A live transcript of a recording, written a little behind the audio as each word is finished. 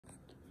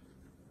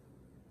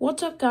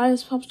What's up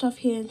guys, Pop Stuff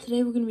here, and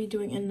today we're going to be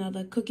doing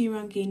another Cookie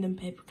Run Kingdom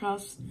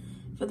PaperCraft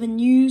for the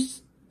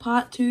news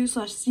part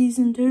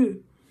 2/season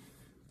 2.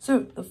 So,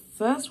 the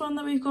first one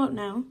that we've got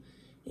now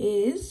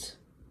is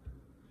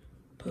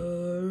Prophet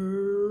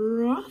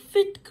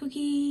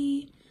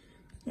Cookie.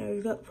 Now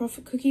we've got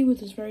Prophet Cookie with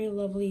his very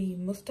lovely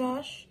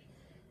mustache,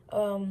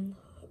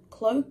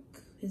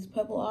 cloak, his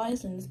purple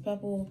eyes, and his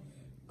purple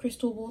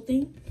crystal ball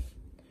thing.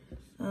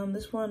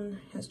 This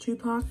one has two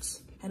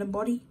parts, head and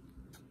body,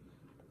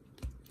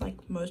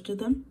 like most of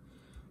them.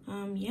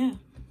 Yeah.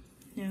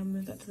 Now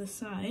move that to the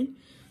side,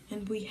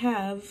 and we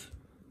have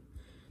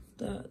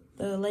the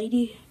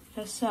lady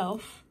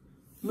herself,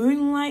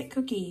 Moonlight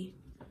Cookie.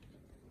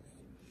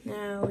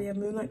 Now we have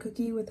Moonlight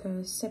Cookie with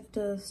her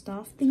scepter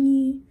staff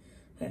thingy,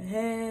 her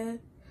hair,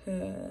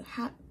 her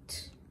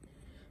hat,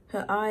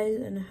 her eyes,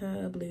 and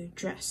her blue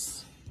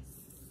dress.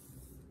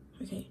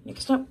 Okay,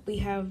 next up we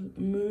have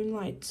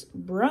Moonlight's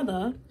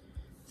brother,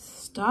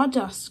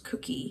 Stardust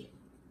Cookie.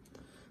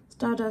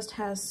 Stardust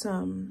has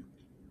some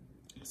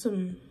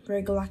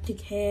very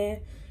galactic hair,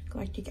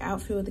 galactic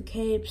outfit with a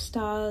cape,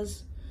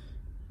 stars,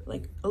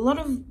 like a lot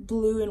of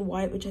blue and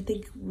white, which I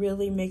think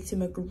really makes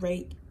him a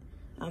great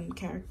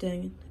character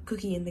and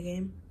cookie in the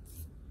game.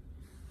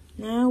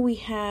 Now we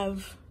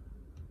have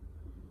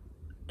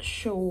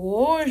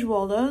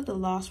Schwarzwalder, the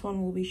last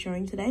one we'll be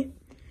showing today.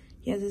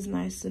 He has his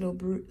nice little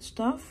brute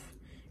stuff.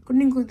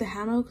 Couldn't include the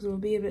hammer because it would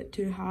be a bit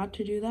too hard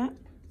to do that.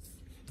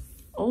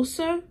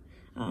 Also,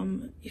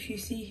 if you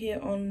see here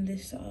on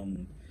this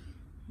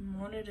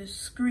monitor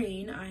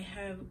screen, I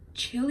have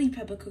chili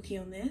pepper cookie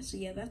on there, so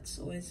yeah, that's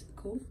always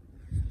cool.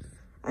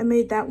 I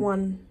made that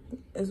one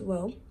as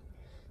well.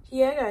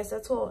 Yeah guys,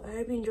 that's all. I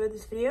hope you enjoyed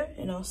this video,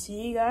 and I'll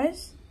see you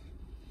guys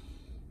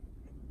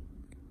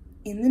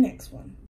in the next one.